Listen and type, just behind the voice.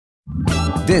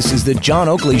This is the John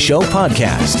Oakley Show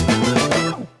podcast.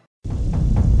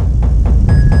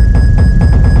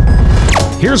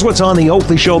 Here's what's on the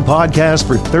Oakley Show podcast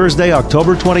for Thursday,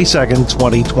 October 22nd,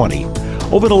 2020.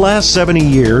 Over the last 70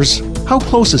 years, how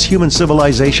close has human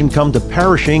civilization come to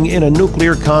perishing in a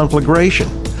nuclear conflagration?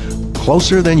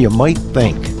 Closer than you might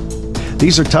think.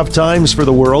 These are tough times for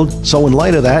the world, so in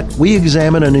light of that, we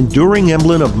examine an enduring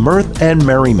emblem of mirth and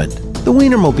merriment, the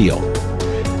Wienermobile.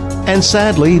 And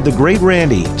sadly, the great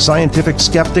Randi, scientific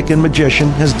skeptic and magician,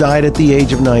 has died at the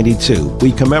age of 92.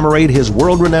 We commemorate his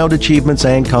world-renowned achievements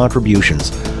and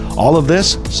contributions. All of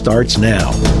this starts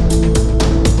now.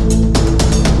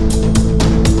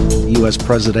 U.S.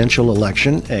 presidential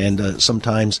election, and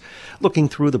sometimes looking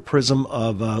through the prism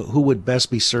of who would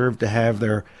best be served to have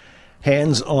their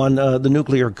hands on the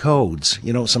nuclear codes.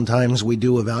 You know, sometimes we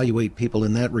do evaluate people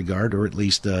in that regard, or at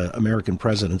least American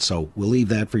presidents, so we'll leave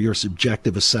that for your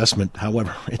subjective assessment.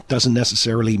 However, it doesn't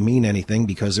necessarily mean anything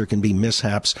because there can be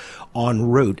mishaps en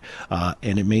route,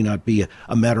 and it may not be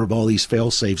a matter of all these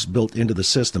fail-safes built into the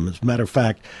system. As a matter of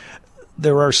fact,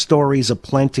 there are stories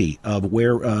aplenty of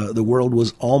where the world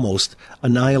was almost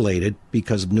annihilated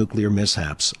because of nuclear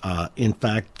mishaps. In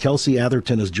fact, Kelsey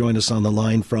Atherton has joined us on the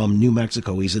line from New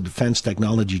Mexico. He's a defense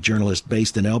technology journalist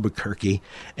based in Albuquerque,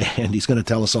 and he's going to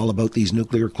tell us all about these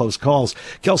nuclear close calls.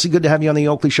 Kelsey, good to have you on the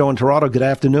Oakley Show in Toronto. Good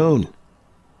afternoon.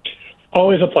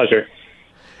 Always a pleasure.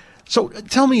 So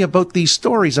tell me about these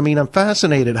stories. I mean, I'm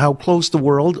fascinated how close the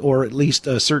world, or at least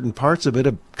certain parts of it,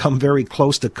 have come very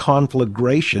close to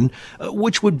conflagration,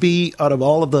 which would be, out of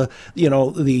all of the,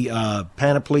 the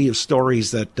panoply of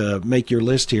stories that make your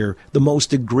list here, the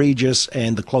most egregious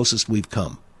and the closest we've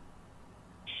come.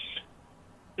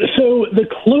 So the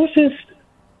closest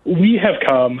we have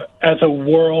come as a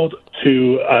world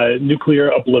to nuclear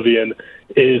oblivion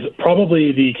is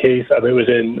probably the case of, it was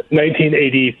in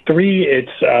 1983.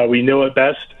 It's we know it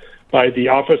best by the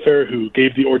officer who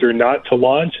gave the order not to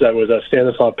launch. That was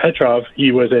Stanislav Petrov.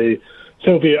 He was a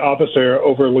Soviet officer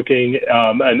overlooking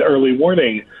an early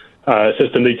warning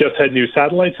system. They just had new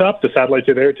satellites up. The satellites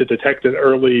are there to detect an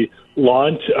early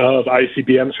launch of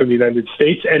ICBMs from the United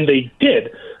States, and they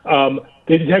did.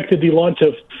 They detected the launch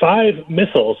of 5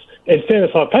 missiles. And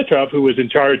Stanislav Petrov, who was in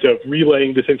charge of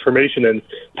relaying this information and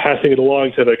passing it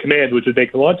along to the command, which would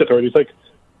make the launch authority, is like,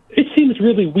 it seems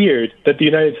really weird that the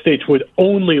United States would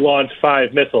only launch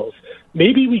 5 missiles.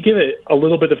 Maybe we give it a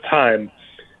little bit of time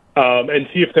and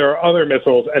see if there are other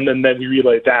missiles, and then we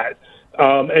relay that.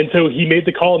 And so he made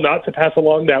the call not to pass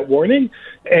along that warning,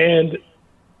 and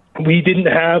we didn't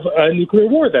have a nuclear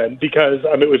war then because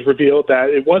it was revealed that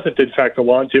it wasn't, in fact, a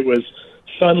launch. It was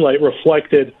sunlight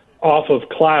reflected off of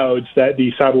clouds that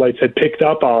the satellites had picked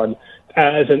up on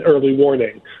as an early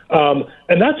warning.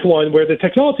 And that's one where the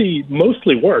technology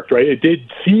mostly worked, right? It did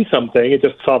see something, it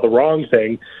just saw the wrong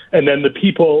thing. And then the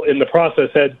people in the process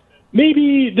said,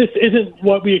 maybe this isn't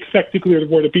what we expect nuclear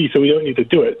war to be, so we don't need to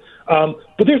do it.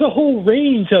 But there's a whole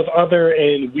range of other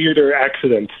and weirder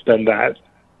accidents than that.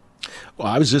 Well,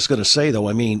 I was just going to say, though,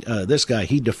 I mean, this guy,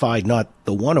 he defied not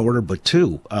the one order, but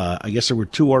 2. I guess there were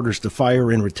 2 orders to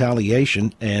fire in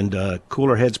retaliation, and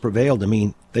cooler heads prevailed. I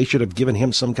mean, they should have given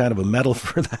him some kind of a medal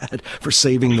for that, for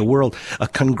saving the world, a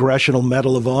Congressional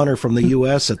Medal of Honor from the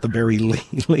U.S. at the very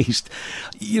least.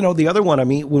 You know, the other one, I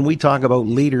mean, when we talk about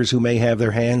leaders who may have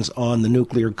their hands on the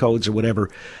nuclear codes or whatever,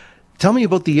 tell me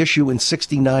about the issue in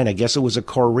 '69. I guess it was a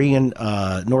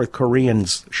North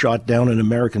Koreans shot down an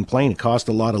American plane. It cost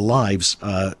a lot of lives.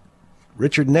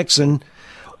 Richard Nixon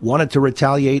wanted to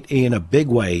retaliate in a big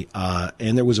way,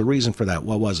 and there was a reason for that.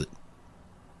 What was it?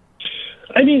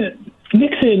 I mean,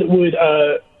 Nixon would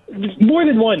more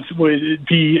than once would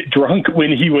be drunk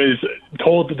when he was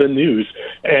told the news,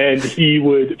 and he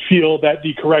would feel that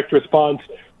the correct response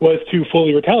was to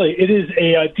fully retaliate. It is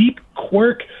a deep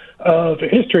quirk of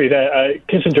history that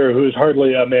Kissinger, who is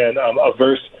hardly a man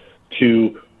averse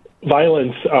to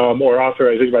violence or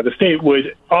authorizing by the state,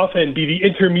 would often be the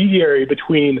intermediary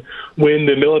between when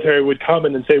the military would come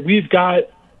in and say, we've got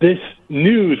this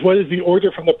news. What is the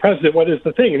order from the president? What is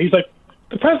the thing? And he's like,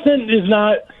 the president is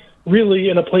not really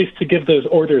in a place to give those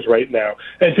orders right now.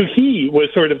 And so he was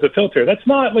sort of the filter. That's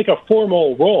not like a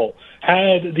formal role.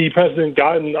 Had the president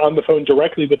gotten on the phone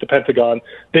directly with the Pentagon,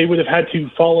 they would have had to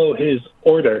follow his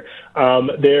order.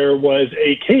 There was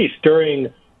a case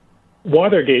during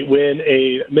Watergate when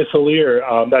a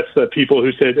missileer, that's the people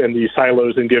who sit in the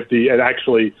silos and and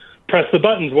actually press the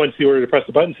buttons once the order to press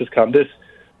the buttons has come. This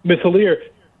missileer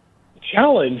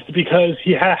challenged because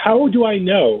how do I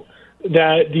know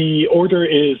that the order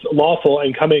is lawful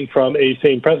and coming from a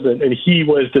sane president? And he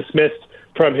was dismissed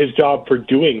from his job for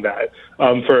doing that,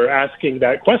 for asking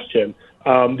that question.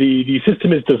 The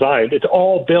system is designed. It's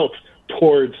all built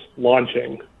towards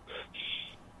launching.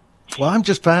 Well, I'm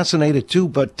just fascinated, too,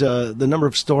 but the number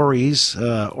of stories,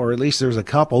 or at least there's a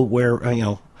couple where,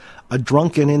 a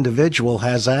drunken individual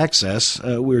has access.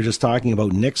 We were just talking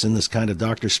about Nixon, this kind of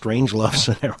Dr. Strangelove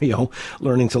scenario,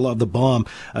 learning to love the bomb,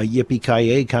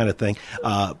 yippee-ki-yay kind of thing.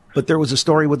 But there was a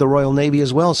story with the Royal Navy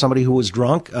as well. Somebody who was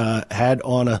drunk had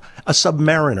on a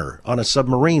submariner, on a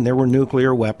submarine, there were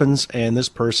nuclear weapons, and this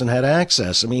person had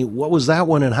access. I mean, what was that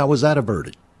one, and how was that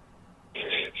averted?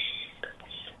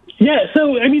 Yeah,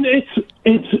 so, I mean,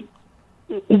 it's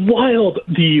wild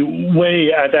the way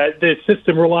that this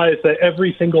system relies that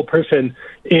every single person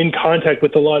in contact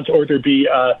with the launch order be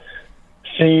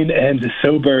sane and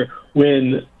sober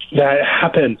when that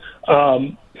happens.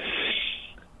 And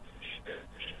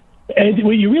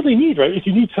what you really need, right, is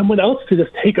you need someone else to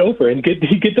just take over and get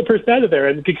the person out of there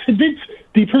and convince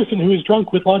the person who is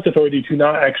drunk with launch authority to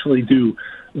not actually do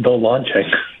the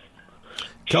launching.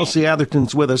 Kelsey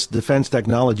Atherton's with us, defense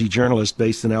technology journalist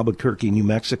based in Albuquerque, New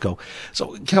Mexico.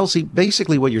 So, Kelsey,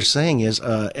 basically what you're saying is,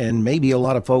 and maybe a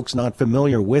lot of folks not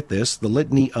familiar with this, the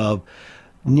litany of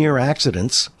near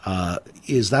accidents,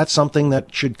 is that something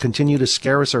that should continue to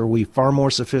scare us? Or are we far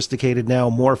more sophisticated now,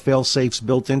 more fail-safes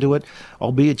built into it?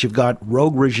 Albeit you've got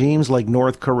rogue regimes like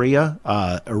North Korea,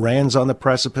 Iran's on the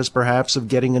precipice perhaps of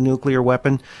getting a nuclear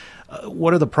weapon.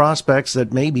 What are the prospects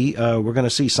that maybe we're going to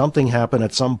see something happen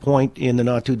at some point in the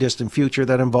not-too-distant future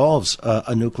that involves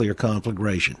a nuclear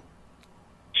conflagration?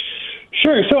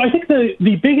 Sure. So I think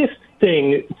the biggest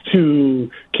thing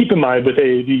to keep in mind with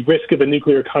the risk of a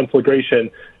nuclear conflagration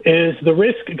is the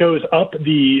risk goes up.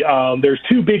 There's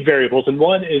two big variables, and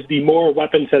one is the more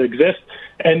weapons that exist,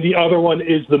 and the other one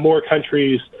is the more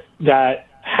countries that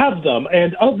have them.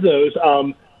 And of those,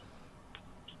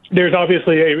 there's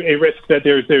obviously a risk that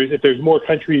if there's more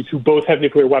countries who both have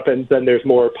nuclear weapons, then there's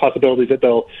more possibilities that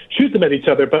they'll shoot them at each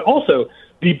other. But also,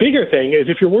 the bigger thing is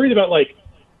if you're worried about, like,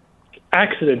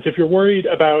 accidents, if you're worried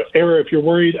about error, if you're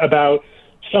worried about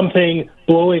something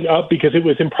blowing up because it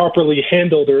was improperly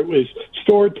handled or it was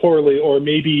stored poorly, or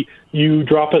maybe you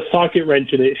drop a socket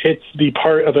wrench and it hits the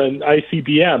part of an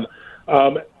ICBM.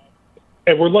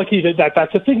 And we're lucky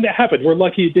that's a thing that happened. We're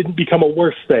lucky it didn't become a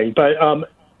worse thing. But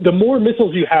the more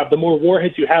missiles you have, the more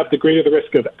warheads you have, the greater the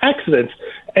risk of accidents.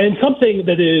 And something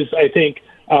that is, I think,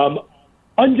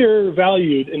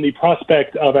 undervalued in the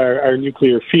prospect of our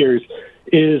nuclear fears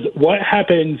is what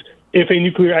happens if a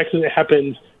nuclear accident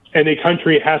happens and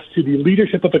the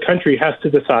leadership of a country has to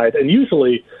decide. And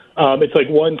usually it's like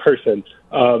one person,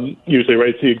 usually, right?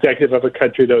 It's the executive of a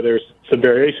country, though there's some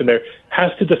variation there,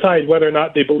 has to decide whether or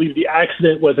not they believe the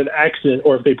accident was an accident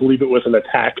or if they believe it was an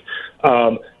attack.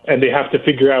 And they have to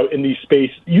figure out in the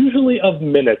space, usually of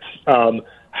minutes,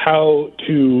 how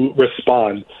to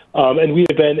respond. And we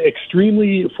have been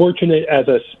extremely fortunate as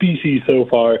a species so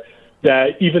far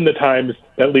that even the times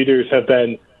that leaders have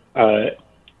been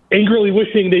angrily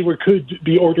wishing they could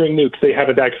be ordering nukes, they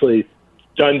haven't actually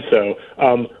done so.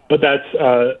 But that's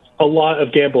a lot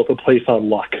of gamble to place on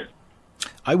luck.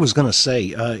 I was going to say,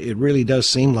 it really does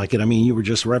seem like it. I mean, you were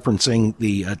just referencing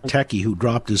the techie who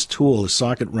dropped his tool, his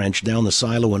socket wrench, down the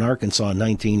silo in Arkansas in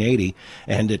 1980,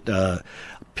 and it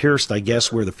pierced, I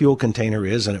guess, where the fuel container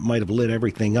is, and it might have lit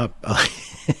everything up.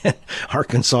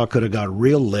 Arkansas could have got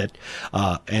real lit,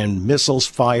 and missiles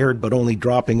fired, but only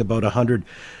dropping about 100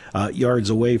 yards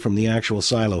away from the actual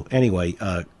silo. Anyway,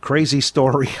 crazy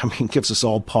story. I mean, gives us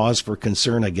all pause for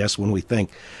concern, I guess, when we think,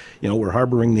 we're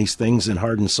harboring these things in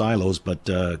hardened silos, but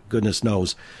goodness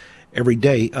knows, every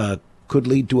day could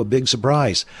lead to a big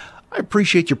surprise. I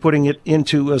appreciate you putting it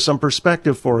into some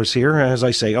perspective for us here, as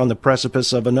I say, on the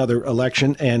precipice of another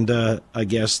election, and I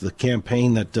guess the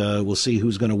campaign that we'll see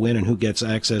who's going to win and who gets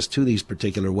access to these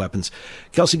particular weapons.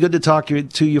 Kelsey, good to talk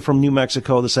to you from New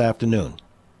Mexico this afternoon.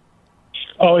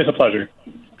 Always a pleasure.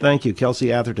 Thank you.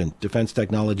 Kelsey Atherton, defense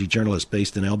technology journalist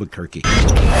based in Albuquerque.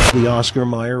 The Oscar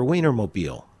Mayer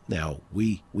Wienermobile. Now,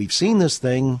 we've seen this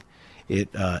thing. It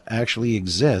actually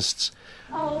exists.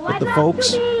 But the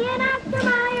folks...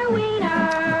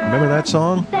 Remember that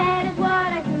song? That is what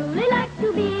I truly like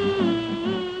to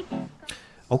be.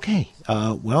 Okay.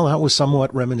 Well, that was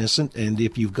somewhat reminiscent. And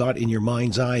if you've got in your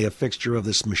mind's eye a fixture of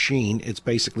this machine, it's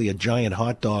basically a giant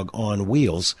hot dog on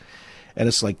wheels. And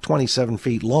it's like 27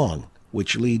 feet long,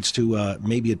 which leads to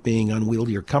maybe it being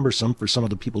unwieldy or cumbersome for some of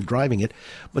the people driving it.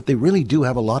 But they really do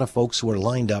have a lot of folks who are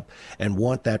lined up and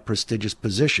want that prestigious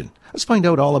position. Let's find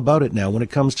out all about it now. When it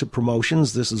comes to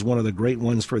promotions, this is one of the great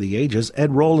ones for the ages.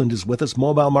 Ed Rowland is with us,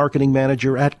 Mobile Marketing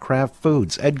Manager at Kraft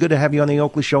Foods. Ed, good to have you on the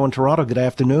Oakley Show in Toronto. Good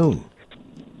afternoon.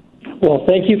 Well,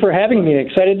 thank you for having me.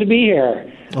 Excited to be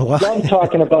here. Oh, well. Love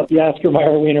talking about the Oscar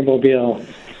Mayer Wienermobile.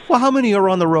 Well, how many are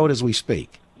on the road as we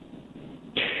speak?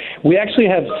 We actually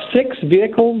have 6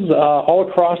 vehicles all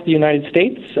across the United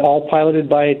States, all piloted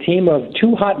by a team of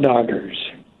 2 hot doggers.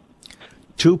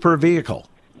 2 per vehicle.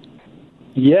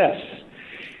 Yes.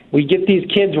 We get these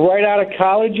kids right out of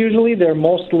college usually. They're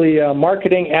mostly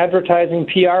marketing, advertising,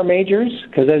 PR majors,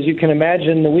 because as you can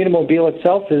imagine, the Wienermobile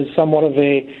itself is somewhat of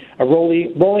a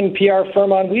rolling PR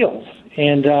firm on wheels.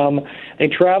 And they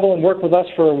travel and work with us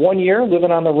for 1 year,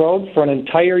 living on the road for an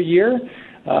entire year,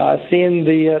 seeing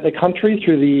the country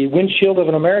through the windshield of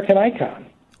an American icon.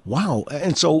 Wow.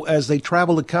 And so as they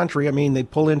travel the country, I mean, they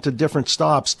pull into different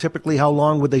stops. Typically, how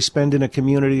long would they spend in a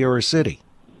community or a city?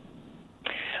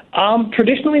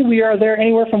 Traditionally, we are there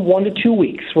anywhere from 1 to 2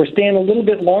 weeks. We're staying a little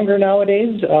bit longer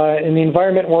nowadays. In the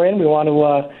environment we're in, we want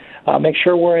to make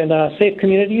sure we're in safe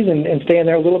communities and staying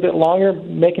there a little bit longer,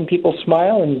 making people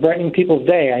smile and brightening people's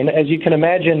day. And as you can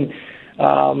imagine,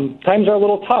 times are a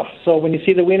little tough. So when you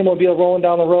see the Wienermobile rolling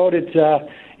down the road,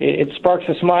 it sparks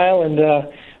a smile and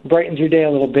brightens your day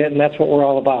a little bit, and that's what we're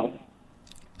all about.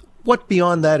 What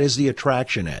beyond that is the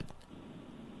attraction, Ed?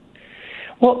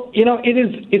 Well,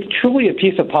 it's truly a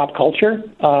piece of pop culture.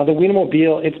 The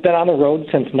Wienermobile, it's been on the road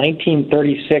since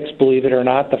 1936, believe it or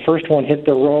not. The first one hit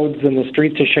the roads and the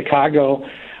streets of Chicago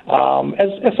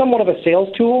as somewhat of a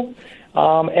sales tool.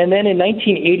 And then in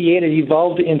 1988, it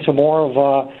evolved into more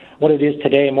of what it is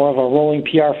today, more of a rolling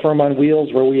PR firm on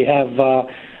wheels, where we have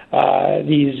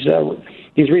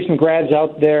these recent grads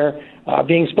out there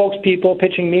being spokespeople,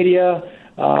 pitching media,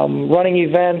 running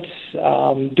events,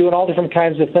 doing all different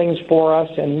kinds of things for us,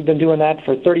 and we've been doing that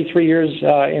for 33 years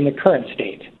in the current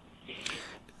state.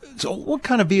 So what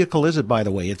kind of vehicle is it, by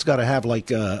the way? It's got to have,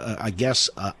 like, I guess,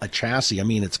 a chassis. I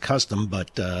mean, it's custom,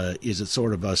 but is it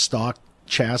sort of a stock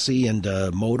chassis and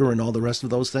motor and all the rest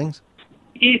of those things?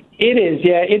 It is,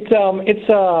 yeah.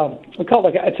 We call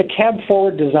it it's a cab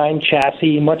forward design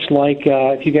chassis, much like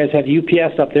if you guys have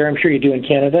UPS up there, I'm sure you do in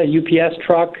Canada, a UPS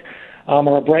truck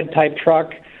or a bread type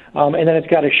truck, and then it's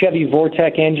got a Chevy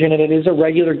Vortec engine, and it is a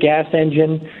regular gas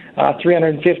engine,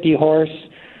 350 horse,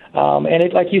 and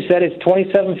it, like you said, it's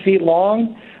 27 feet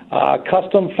long,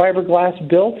 custom fiberglass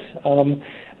built.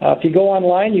 If you go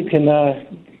online, you can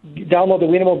download the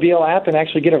Wienermobile app and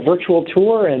actually get a virtual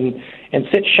tour and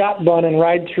sit shotgun and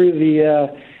ride through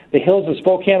the hills of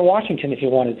Spokane, Washington, if you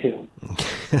wanted to.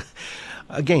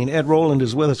 Again, Ed Rowland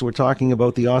is with us. We're talking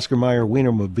about the Oscar Mayer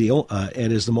Wienermobile.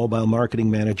 Ed is the mobile marketing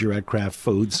manager at Kraft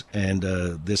Foods, and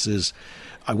this is,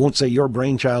 I won't say your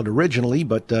brainchild originally,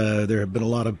 but there have been a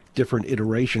lot of different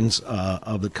iterations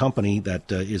of the company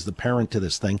that is the parent to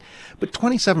this thing. But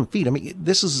 27 feet, I mean,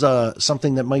 this is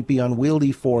something that might be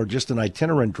unwieldy for just an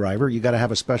itinerant driver. You got to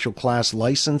have a special class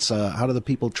license. How do the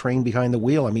people train behind the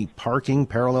wheel? I mean, parking,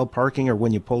 parallel parking, or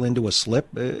when you pull into a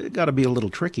slip, it got to be a little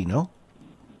tricky, no?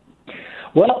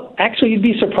 Well, actually, you'd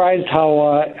be surprised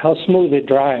how smooth it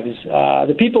drives.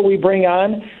 The people we bring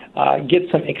on get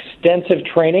some extensive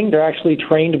training. They're actually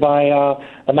trained by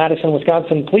the Madison,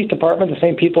 Wisconsin Police Department, the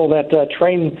same people that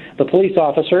train the police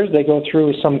officers. They go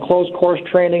through some closed course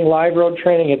training, live road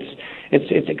training.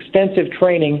 It's extensive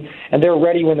training, and they're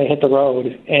ready when they hit the road.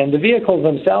 And the vehicles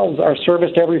themselves are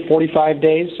serviced every 45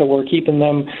 days, so we're keeping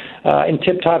them in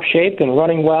tip-top shape and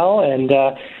running well. And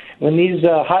when these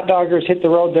hot doggers hit the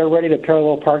road, they're ready to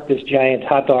parallel park this giant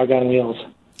hot dog on wheels.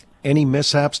 Any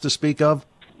mishaps to speak of?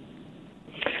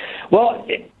 Well,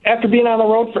 after being on the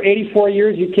road for 84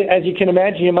 years, as you can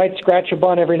imagine, you might scratch a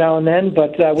bun every now and then.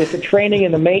 But with the training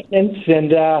and the maintenance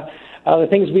and the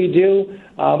things we do,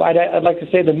 I'd like to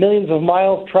say the millions of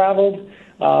miles traveled,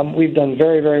 we've done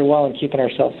very, very well in keeping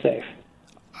ourselves safe.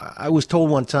 I was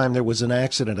told one time there was an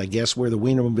accident, I guess, where the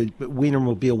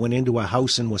Wienermobile went into a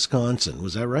house in Wisconsin.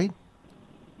 Was that right?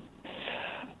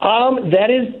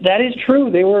 That is true.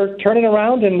 They were turning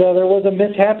around, and there was a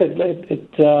mishap.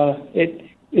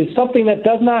 It is something that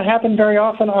does not happen very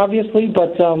often, obviously,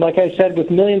 but like I said, with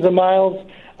millions of miles,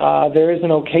 there is an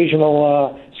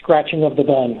occasional scratching of the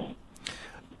bun.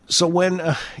 So when,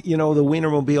 the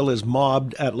Wienermobile is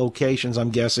mobbed at locations, I'm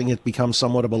guessing it becomes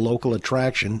somewhat of a local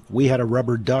attraction. We had a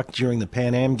rubber duck during the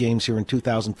Pan Am Games here in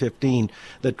 2015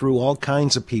 that drew all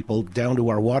kinds of people down to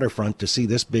our waterfront to see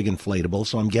this big inflatable.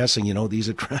 So I'm guessing, these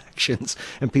attractions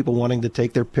and people wanting to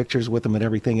take their pictures with them and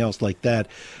everything else like that,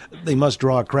 they must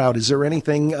draw a crowd. Is there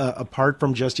anything apart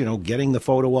from just, getting the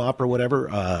photo op or whatever?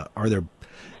 Are there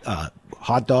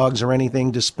hot dogs or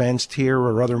anything dispensed here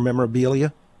or other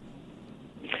memorabilia?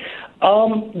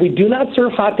 We do not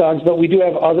serve hot dogs, but we do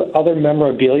have other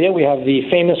memorabilia. We have the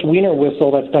famous Wiener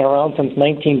whistle that's been around since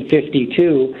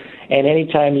 1952. And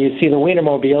anytime you see the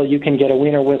Wienermobile, you can get a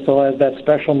Wiener whistle as that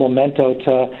special memento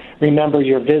to remember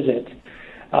your visit.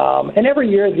 And every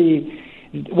year,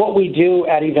 what we do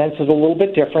at events is a little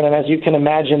bit different. And as you can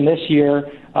imagine, this year,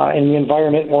 in the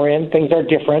environment we're in, things are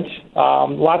different.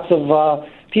 Lots of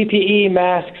PPE,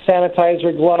 masks,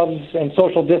 sanitizer, gloves, and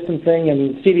social distancing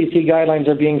and CDC guidelines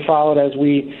are being followed as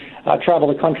we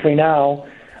travel the country now.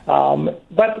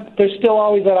 But there's still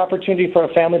always that opportunity for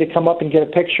a family to come up and get a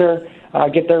picture,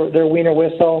 get their Wiener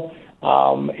whistle.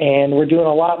 And we're doing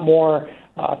a lot more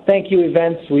thank you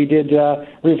events. We did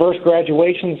reverse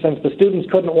graduation since the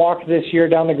students couldn't walk this year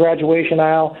down the graduation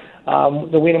aisle.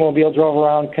 The Wienermobile drove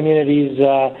around communities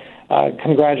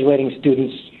congratulating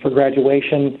students for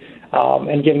graduation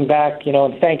and giving back,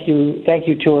 and thank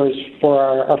you tours for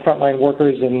our frontline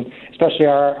workers and especially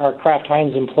our Kraft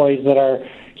Heinz employees that are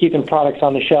keeping products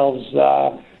on the shelves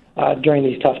during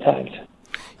these tough times.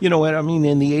 You know what? I mean,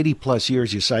 in the 80-plus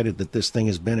years you cited that this thing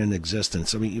has been in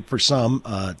existence. I mean, for some,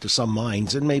 to some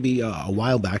minds, and maybe a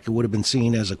while back, it would have been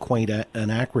seen as a quaint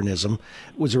anachronism.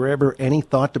 Was there ever any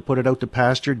thought to put it out to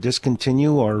pasture,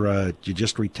 discontinue, or do you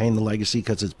just retain the legacy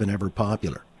because it's been ever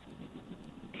popular?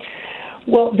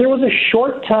 Well, there was a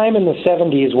short time in the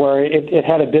 70s where it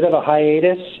had a bit of a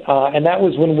hiatus, and that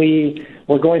was when we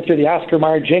were going through the Oscar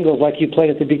Mayer jingles like you played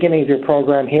at the beginning of your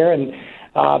program here, and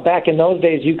back in those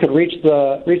days, you could reach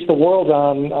the world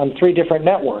on 3 different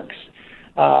networks,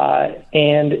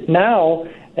 and now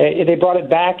they brought it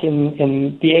back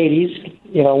in the 80s.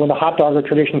 When the hot dogger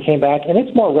tradition came back, and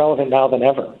it's more relevant now than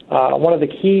ever. One of the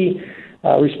key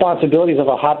responsibilities of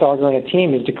a hot dogger and a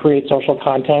team is to create social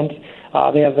content.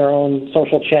 They have their own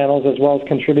social channels as well as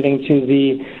contributing to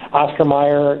the Oscar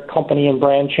Mayer company and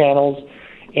brand channels.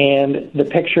 And the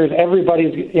pictures,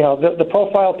 everybody's, the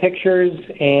profile pictures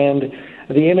and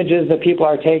the images that people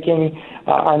are taking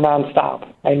are nonstop.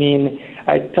 I mean,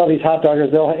 I tell these hot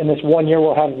doggers, in this 1 year,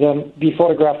 we'll have them be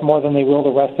photographed more than they will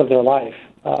the rest of their life.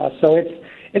 So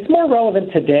it's more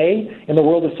relevant today in the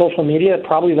world of social media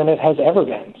probably than it has ever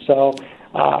been. So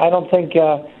I don't think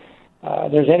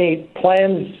there's any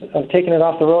plans of taking it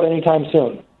off the road anytime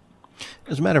soon.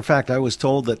 As a matter of fact, I was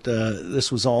told that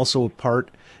this was also a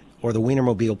part, or the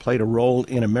Wienermobile played a role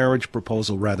in a marriage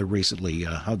proposal rather recently.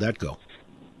 How'd that go?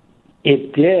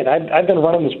 It did. I've been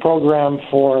running this program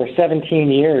for 17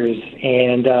 years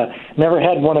and never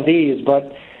had one of these,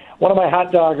 but one of my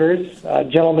hot doggers, a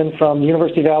gentleman from the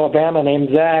University of Alabama named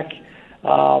Zach,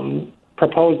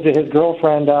 proposed to his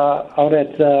girlfriend out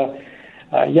at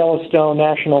Yellowstone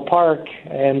National Park,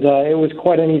 and it was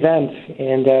quite an event,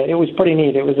 and it was pretty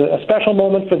neat. It was a special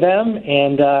moment for them,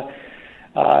 and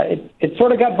it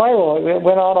sort of got viral. It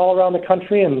went out all around the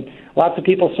country, and lots of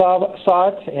people saw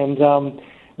it, and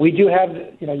we do have,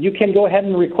 you can go ahead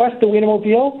and request the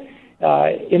Wienermobile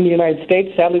in the United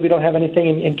States. Sadly, we don't have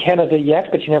anything in Canada yet,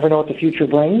 but you never know what the future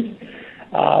brings.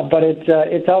 But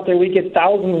it's out there. We get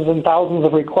thousands and thousands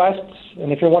of requests,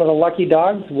 and if you're one of the lucky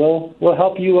dogs, we'll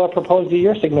help you propose to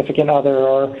your significant other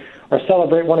or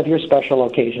celebrate one of your special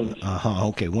occasions.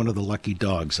 Okay, one of the lucky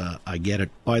dogs. I get it.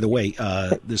 By the way,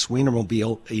 this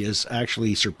Wienermobile is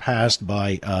actually surpassed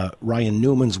by Ryan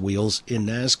Newman's wheels in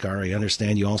NASCAR. I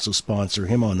understand you also sponsor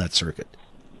him on that circuit.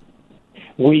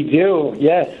 We do,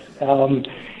 yes. And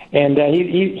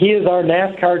he is our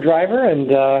NASCAR driver, and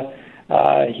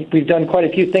we've done quite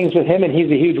a few things with him, and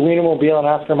he's a huge Wienermobile and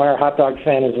Oscar Mayer hot dog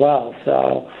fan as well.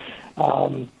 So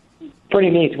pretty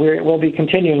neat. We'll be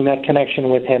continuing that connection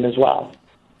with him as well.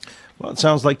 Well, it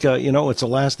sounds like, it's a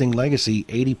lasting legacy,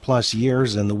 80-plus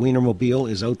years, and the Wienermobile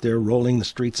is out there rolling the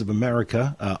streets of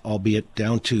America, albeit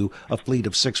down to a fleet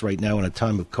of 6 right now in a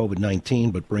time of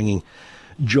COVID-19, but bringing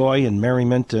joy and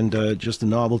merriment and just a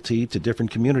novelty to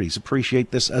different communities.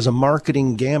 Appreciate this as a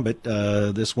marketing gambit.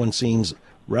 This one seems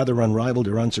rather unrivaled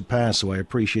or unsurpassed, so I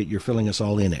appreciate your filling us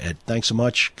all in, Ed. Thanks so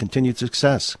much. Continued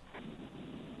success.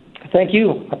 Thank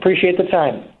you. Appreciate the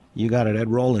time. You got it, Ed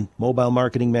Rowland, Mobile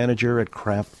Marketing Manager at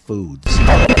Kraft Foods.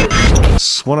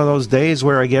 It's one of those days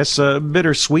where I guess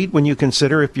bittersweet when you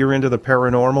consider, if you're into the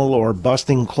paranormal or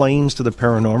busting claims to the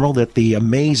paranormal, that the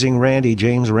amazing Randi,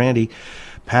 James Randi,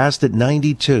 passed at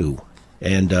 92.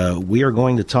 And we are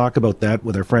going to talk about that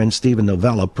with our friend Stephen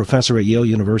Novella, professor at Yale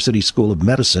University School of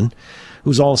Medicine,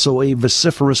 who's also a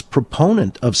vociferous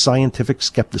proponent of scientific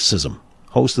skepticism,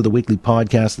 host of the weekly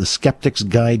podcast, The Skeptic's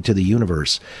Guide to the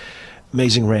Universe.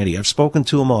 Amazing Randi. I've spoken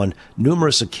to him on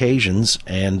numerous occasions,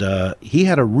 and he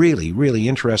had a really, really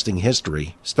interesting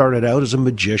history. Started out as a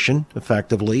magician,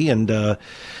 effectively, and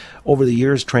over the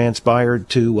years transpired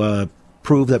to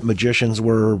prove that magicians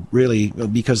were really,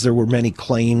 because there were many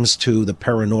claims to the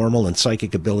paranormal and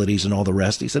psychic abilities and all the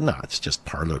rest. He said, no, it's just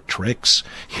parlor tricks.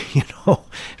 In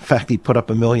fact, he put up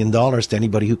 $1 million to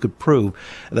anybody who could prove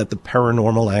that the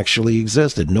paranormal actually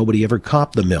existed. Nobody ever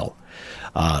copped the mill.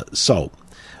 So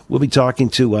we'll be talking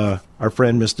to our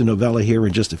friend Mr. Novella here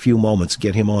in just a few moments,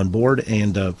 get him on board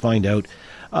and find out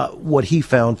what he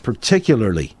found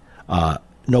particularly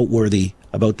noteworthy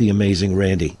about the amazing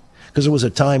Randi. Because there was a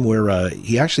time where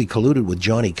he actually colluded with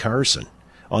Johnny Carson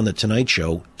on The Tonight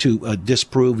Show to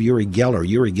disprove Uri Geller.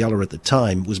 Uri Geller at the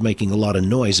time was making a lot of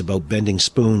noise about bending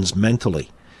spoons mentally,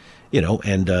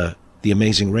 and the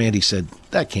amazing Randi said,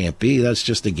 that can't be. That's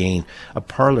just, again, a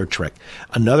parlor trick.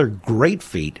 Another great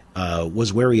feat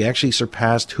was where he actually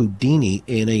surpassed Houdini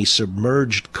in a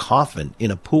submerged coffin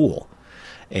in a pool.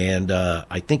 And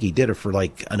I think he did it for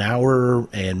like an hour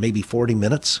and maybe 40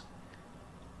 minutes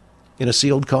in a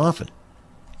sealed coffin.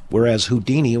 Whereas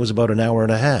Houdini, it was about an hour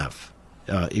and a half,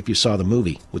 if you saw the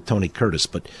movie with Tony Curtis.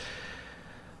 But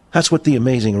that's what the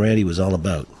amazing Randi was all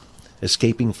about.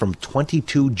 Escaping from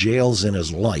 22 jails in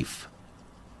his life.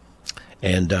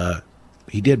 And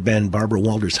he did bend Barbara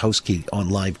Walters' house key on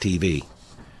live TV.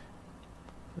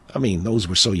 I mean, those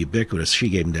were so ubiquitous. She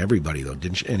gave them to everybody, though,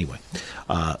 didn't she? Anyway,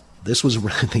 this was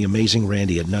the amazing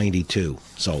Randi at 92.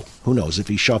 So who knows if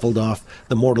he shuffled off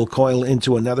the mortal coil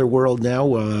into another world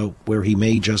now, where he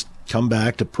may just come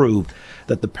back to prove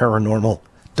that the paranormal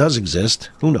does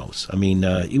exist. Who knows? I mean,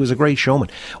 he was a great showman.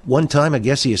 One time, I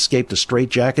guess he escaped a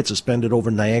straitjacket suspended over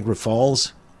Niagara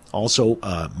Falls. Also,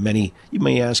 you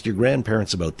may ask your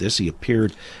grandparents about this. He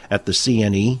appeared at the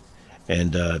CNE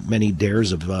and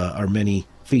many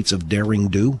feats of daring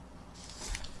do.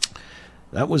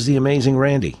 That was the amazing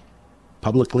Randi,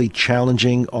 publicly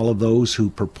challenging all of those who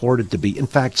purported to be. In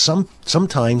fact,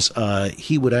 sometimes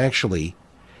he would actually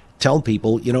tell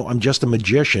people, I'm just a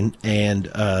magician,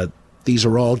 and these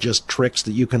are all just tricks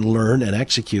that you can learn and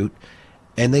execute,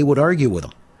 and they would argue with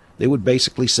him. They would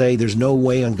basically say, there's no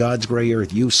way on God's gray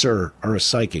earth you, sir, are a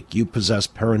psychic. You possess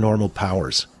paranormal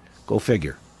powers. Go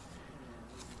figure.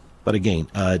 But again,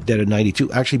 dead at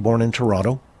 92, actually born in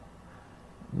Toronto.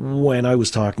 When I was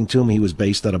talking to him, he was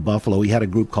based out of Buffalo. He had a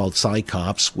group called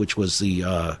Psychops, which was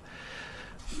the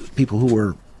people who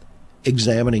were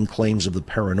examining claims of the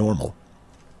paranormal,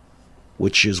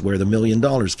 which is where the $1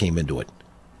 million came into it.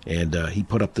 And he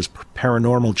put up this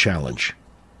paranormal challenge.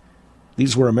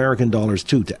 These were American dollars,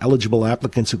 too, to eligible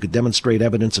applicants who could demonstrate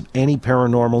evidence of any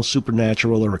paranormal,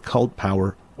 supernatural, or occult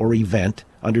power or event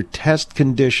under test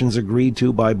conditions agreed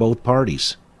to by both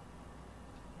parties.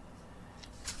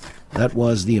 That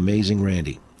was the amazing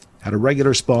Randi. Had a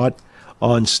regular spot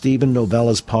on Stephen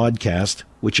Novella's podcast,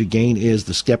 which again is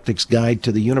The Skeptic's Guide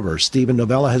to the Universe. Stephen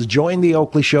Novella has joined the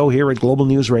Oakley Show here at Global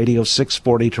News Radio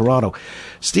 640 Toronto.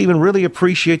 Stephen, really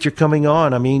appreciate your coming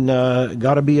on. I mean,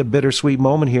 got to be a bittersweet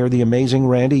moment here. The amazing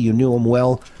Randi, you knew him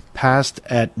well, passed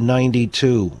at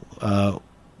 92.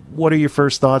 What are your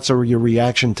first thoughts or your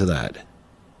reaction to that?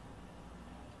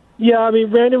 Yeah, I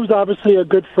mean, Randi was obviously a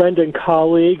good friend and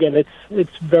colleague, and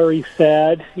it's very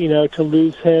sad, to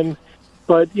lose him.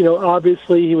 But,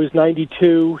 obviously he was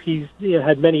 92. He's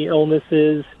had many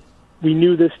illnesses. We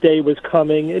knew this day was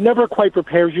coming. It never quite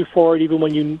prepares you for it, even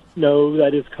when you know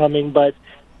that it's coming. But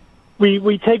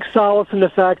we take solace in the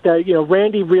fact that,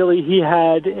 Randi really, he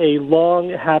had a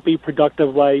long, happy,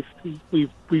 productive life. We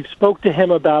spoke to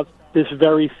him about this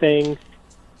very thing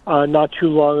not too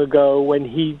long ago when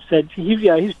he said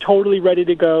he's totally ready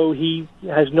to go. He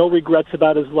has no regrets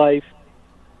about his life.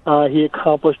 He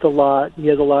accomplished a lot. He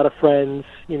has a lot of friends,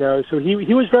 so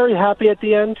he was very happy at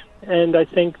the end. And I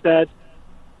think that,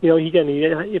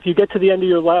 if you get to the end of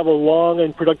your life, a long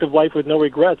and productive life with no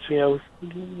regrets,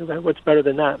 what's better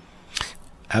than that?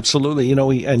 Absolutely.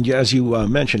 And as you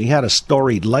mentioned, he had a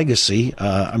storied legacy.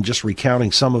 I'm just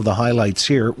recounting some of the highlights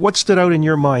here. What stood out in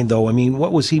your mind, though? I mean,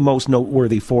 what was he most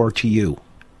noteworthy for to you?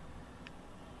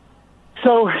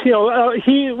 So,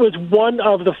 he was one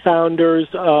of the founders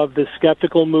of the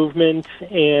skeptical movement,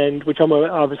 and which I'm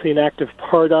obviously an active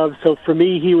part of. So for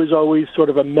me, he was always sort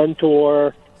of a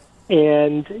mentor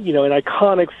and, an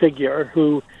iconic figure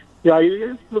who,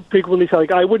 I frequently say,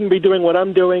 I wouldn't be doing what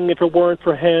I'm doing if it weren't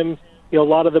for him. A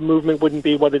lot of the movement wouldn't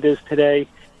be what it is today.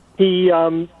 He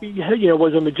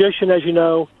was a magician, as you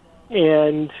know,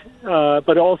 and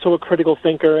but also a critical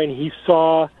thinker, and he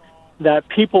saw that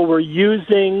people were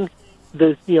using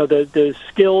the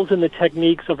skills and the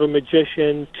techniques of a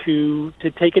magician to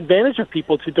take advantage of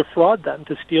people, to defraud them,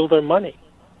 to steal their money.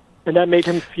 And that made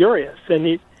him furious.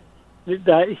 And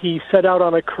he set out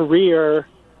on a career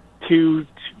to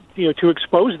to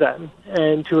expose them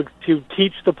and to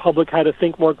teach the public how to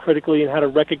think more critically and how to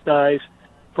recognize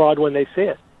fraud when they see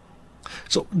it.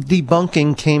 So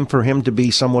debunking came for him to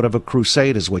be somewhat of a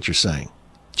crusade, is what you're saying.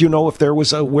 Do you know if there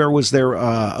was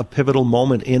a pivotal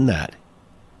moment in that?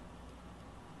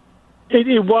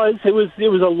 It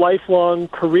was a lifelong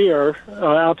career,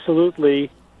 absolutely.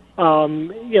 I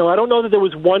don't know that there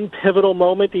was one pivotal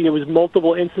moment. There was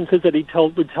multiple instances that he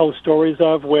would tell stories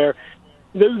of where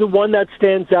the one that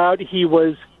stands out. He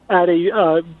was at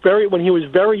when he was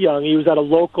very young. He was at a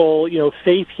local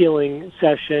faith healing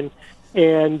session,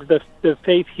 and the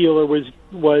faith healer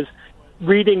was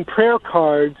reading prayer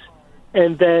cards,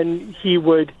 and then he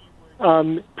would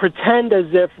pretend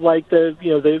as if like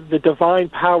the divine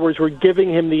powers were giving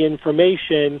him the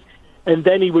information, and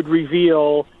then he would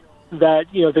reveal that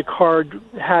the card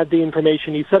had the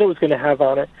information he said it was going to have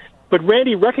on it. But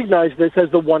Randi recognized this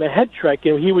as the one-ahead trick.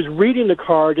 He was reading the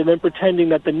card and then pretending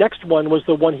that the next one was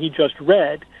the one he just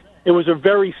read. It was a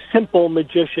very simple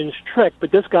magician's trick,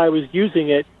 but this guy was using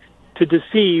it to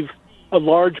deceive a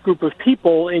large group of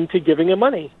people into giving him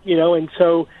money. And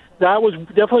so that was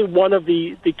definitely one of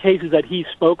the cases that he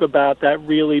spoke about that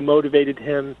really motivated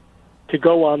him to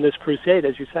go on this crusade,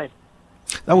 as you say.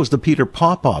 That was the Peter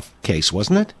Popoff case,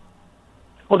 wasn't it?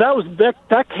 Well,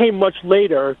 that came much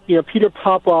later. Peter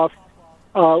Popoff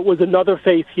was another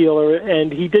faith healer,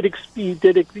 and he did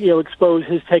expose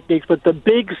his techniques. But the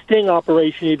big sting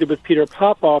operation he did with Peter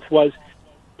Popoff was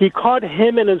he caught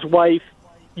him and his wife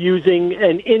using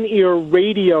an in-ear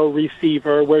radio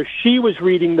receiver where she was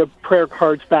reading the prayer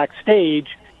cards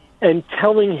backstage and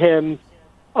telling him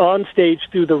on stage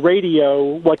through the radio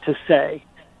what to say.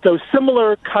 So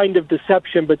similar kind of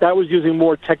deception, but that was using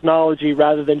more technology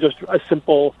rather than just a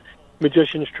simple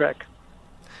magician's trick.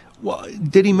 Well,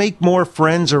 did he make more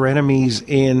friends or enemies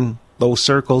in those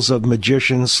circles of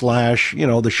magicians /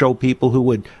 the show people who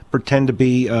would pretend to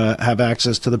be have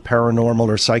access to the paranormal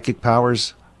or psychic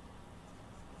powers?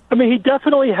 I mean, he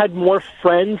definitely had more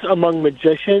friends among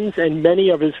magicians, and many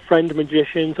of his friend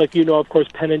magicians, like of course,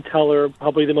 Penn and Teller,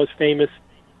 probably the most famous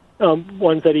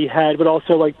ones that he had, but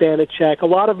also like Banachek. A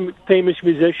lot of famous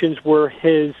musicians were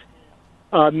his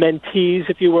mentees,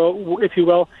 if you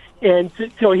will. And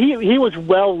so he was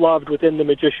well loved within the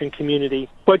magician community.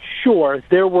 But sure,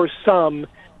 there were some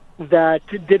that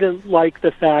didn't like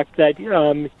the fact that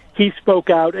he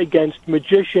spoke out against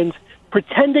magicians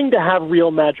pretending to have real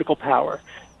magical power,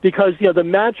 because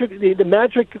the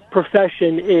magic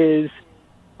profession is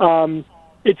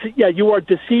you are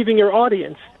deceiving your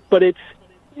audience, but it's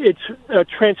a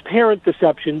transparent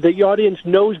deception. The audience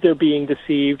knows they're being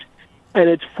deceived, and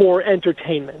it's for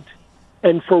entertainment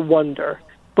and for wonder.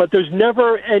 But there's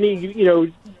never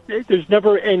any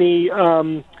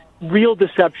real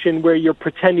deception where you're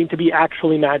pretending to be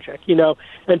actually magic,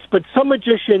 but some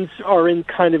magicians are in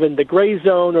the gray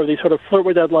zone, or they sort of flirt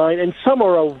with that line, and some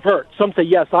are overt. Some say,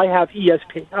 yes, I have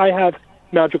ESP, I have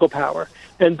magical power.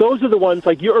 And those are the ones,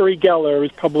 like Uri Geller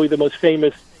is probably the most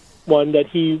famous one that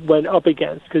he went up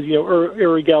against, because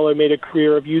Uri Geller made a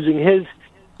career of using his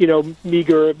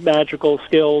meager magical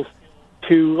skills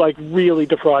to really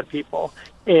defraud people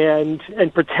and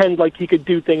pretend like he could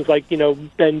do things like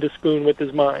bend a spoon with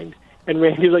his mind. And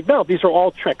Randi was like, no, these are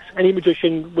all tricks. Any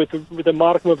magician with a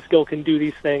modicum of skill can do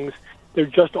these things. They're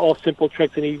just all simple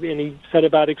tricks, and he set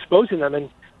about exposing them. And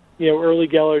Uri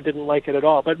Geller didn't like it at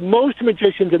all, but most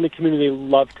magicians in the community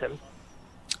loved him.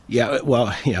 Yeah,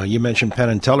 well, you mentioned Penn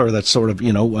and Teller. That's sort of,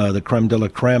 the creme de la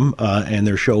creme, and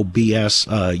their show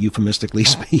BS, euphemistically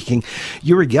speaking.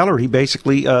 Uri Geller, he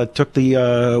basically took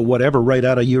the whatever right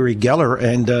out of Uri Geller,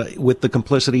 and with the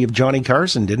complicity of Johnny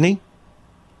Carson, didn't he?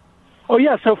 Oh,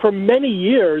 yeah. So for many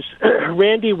years,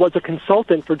 Randi was a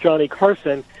consultant for Johnny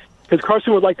Carson, because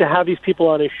Carson would like to have these people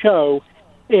on his show,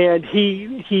 and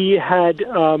he had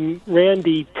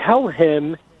Randi tell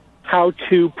him how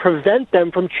to prevent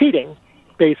them from cheating.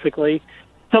 Basically,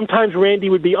 sometimes Randi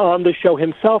would be on the show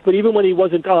himself, but even when he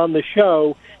wasn't on the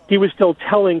show, he was still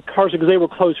telling Carson, because they were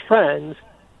close friends,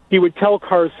 he would tell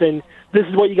Carson, this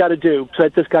is what you got to do so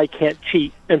that this guy can't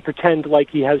cheat and pretend like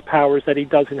he has powers that he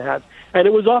doesn't have. And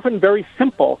it was often very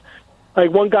simple. Like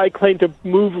one guy claimed to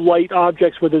move light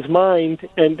objects with his mind,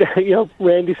 and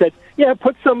Randi said, yeah,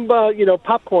 put some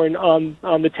popcorn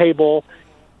on the table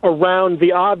around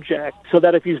the object so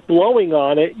that if he's blowing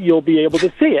on it, you'll be able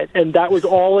to see it. And that was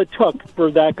all it took for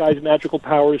that guy's magical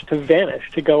powers to vanish,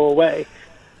 to go away.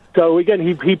 So again,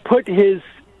 he put his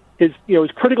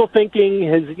critical thinking,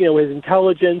 his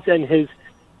intelligence, and his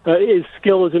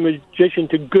skill as a magician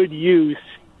to good use,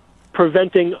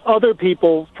 preventing other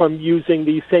people from using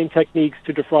these same techniques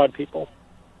to defraud people.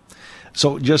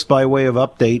 So just by way of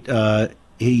update,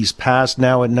 he's passed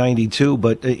now at 92,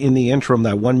 but in the interim,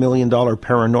 that $1 million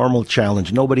paranormal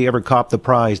challenge, nobody ever copped the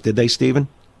prize, did they, Stephen?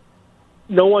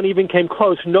 No one even came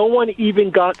close. No one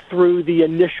even got through the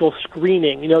initial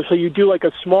screening. So you do like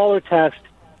a smaller test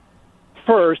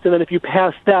first, and then if you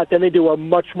pass that, then they do a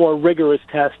much more rigorous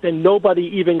test, and nobody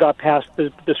even got past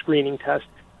the screening test.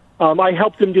 I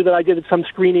helped him do that. I did some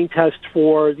screening tests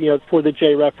for the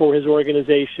JREF, for his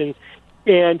organization,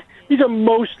 and these are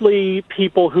mostly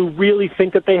people who really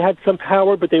think that they had some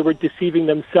power, but they were deceiving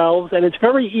themselves, and it's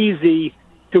very easy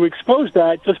to expose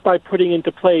that just by putting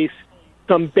into place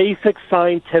some basic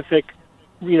scientific,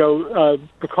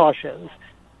 precautions,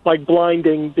 like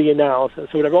blinding the analysis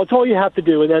or whatever. That's all you have to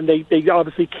do, and then they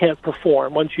obviously can't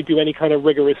perform once you do any kind of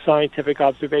rigorous scientific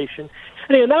observation.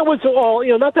 And that was all,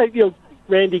 not that,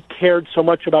 Randy cared so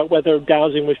much about whether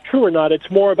dowsing was true or not. It's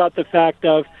more about the fact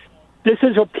of this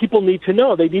is what people need to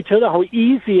know. They need to know how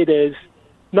easy it is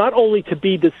not only to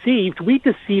be deceived, we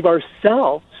deceive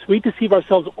ourselves. We deceive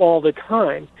ourselves all the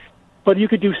time. But you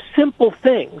could do simple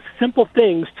things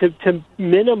to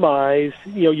minimize,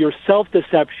 your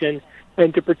self-deception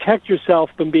and to protect yourself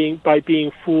from by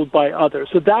being fooled by others.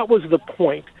 So that was the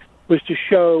point, was to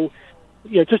show,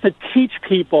 just to teach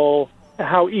people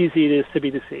how easy it is to be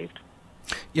deceived.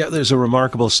 Yeah, there's a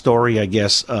remarkable story, I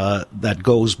guess, that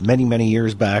goes many, many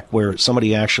years back where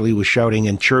somebody actually was shouting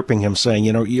and chirping him saying,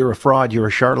 you're a fraud, you're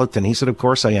a charlatan. He said, of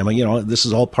course I am. This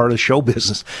is all part of show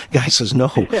business. Guy says,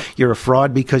 no, you're a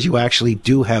fraud because you actually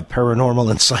do have paranormal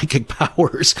and psychic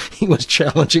powers. He was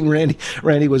challenging Randy.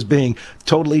 Randy was being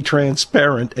totally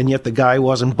transparent, and yet the guy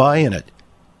wasn't buying it.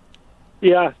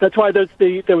 Yeah, that's why there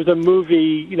was a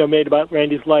movie, made about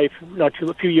Randy's life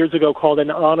a few years ago called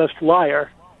An Honest Liar.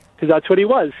 Because that's what he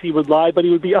was. He would lie, but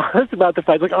he would be honest about the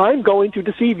fact, like, I'm going to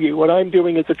deceive you. What I'm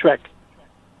doing is a trick.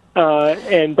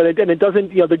 And it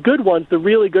doesn't, the good ones, the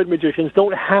really good magicians,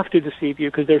 don't have to deceive you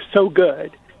because they're so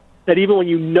good that even when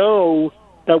you know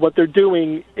that what they're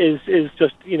doing is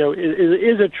just,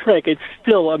 is a trick, it's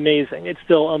still amazing. It's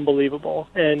still unbelievable.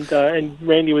 And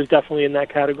Randy was definitely in that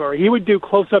category. He would do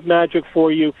close-up magic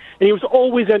for you, and he was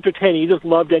always entertaining. He just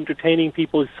loved entertaining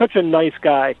people. He's such a nice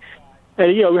guy.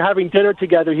 And, we're having dinner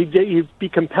together, he'd be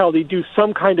compelled. He'd do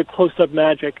some kind of close-up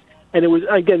magic. And it was,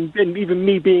 again, and even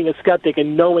me being a skeptic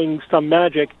and knowing some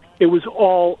magic, it was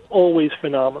always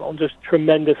phenomenal. Just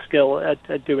tremendous skill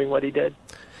at doing what he did.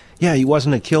 Yeah, he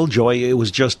wasn't a killjoy. It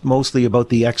was just mostly about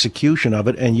the execution of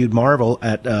it, and you'd marvel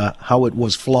at how it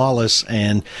was flawless.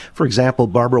 And, for example,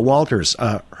 Barbara Walters,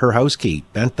 her house key,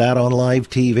 bent that on live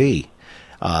TV.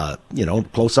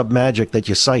 Close-up magic that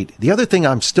you cite. The other thing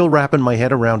I'm still wrapping my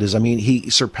head around is, he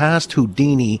surpassed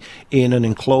Houdini in an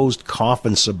enclosed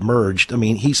coffin submerged.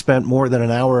 He spent more than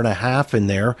an hour and a half in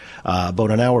there,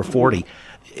 about an hour 40.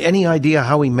 Any idea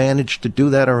how he managed to do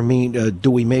that? Or,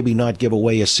 do we maybe not give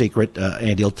away a secret?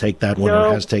 Andy will take that one,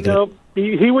 or has taken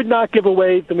it. He would not give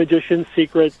away the magician's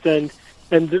secrets, and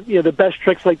the best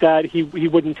tricks like that, he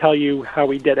wouldn't tell you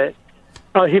how he did it.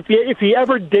 If he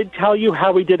ever did tell you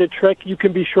how he did a trick, you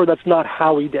can be sure that's not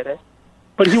how he did it.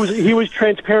 But he was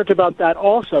transparent about that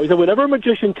also. He said whenever a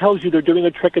magician tells you they're doing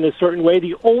a trick in a certain way,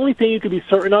 the only thing you can be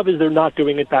certain of is they're not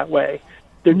doing it that way.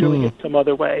 They're doing it some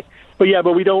other way.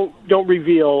 But we don't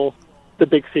reveal the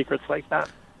big secrets like that.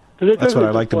 So that's what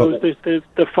I liked about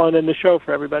the fun in the show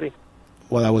for everybody.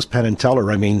 Well, that was Penn and Teller.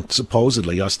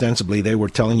 Supposedly, ostensibly, they were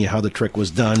telling you how the trick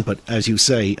was done, but as you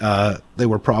say, they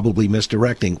were probably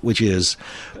misdirecting, which is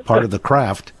part of the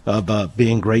craft of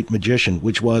being a great magician,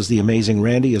 which was the amazing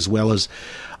Randy, as well as,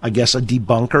 I guess, a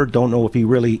debunker. Don't know if he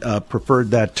really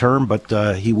preferred that term,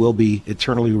 but he will be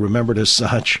eternally remembered as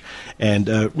such. And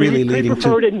really leading to... He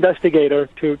preferred investigator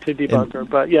to debunker,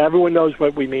 but yeah, everyone knows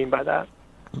what we mean by that.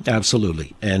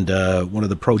 Absolutely. And one of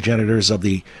the progenitors of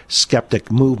the skeptic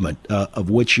movement, of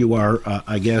which you are,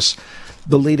 I guess,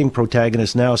 the leading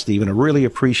protagonist now, Stephen. I really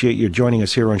appreciate you joining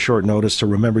us here on short notice to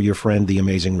remember your friend, the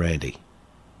amazing Randy.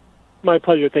 My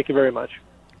pleasure. Thank you very much.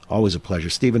 Always a pleasure.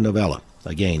 Stephen Novella,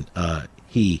 again,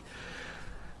 he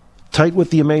tight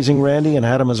with the amazing Randy and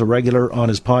had him as a regular on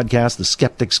his podcast, The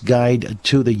Skeptic's Guide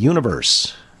to the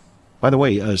Universe. By the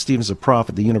way, Stephen's a prof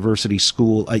at the University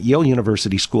School, at Yale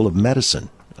University School of Medicine.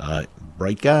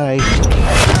 Bright guy.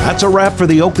 That's a wrap for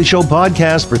the Oakley Show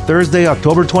podcast for Thursday,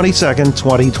 October 22nd,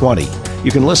 2020.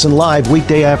 You can listen live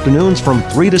weekday afternoons from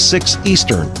 3 to 6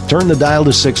 Eastern. Turn the dial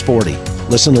to 640.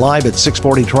 Listen live at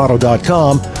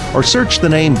 640toronto.com or search the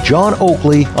name John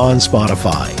Oakley on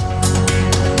Spotify.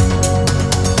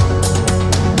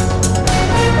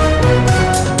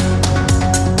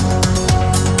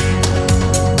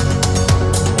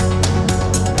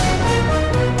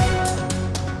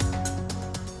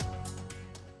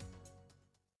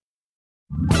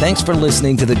 Thanks for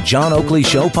listening to the John Oakley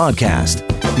Show podcast.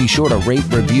 Be sure to rate,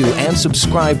 review, and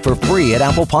subscribe for free at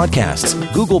Apple Podcasts,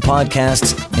 Google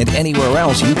Podcasts, and anywhere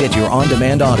else you get your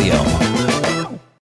on-demand audio.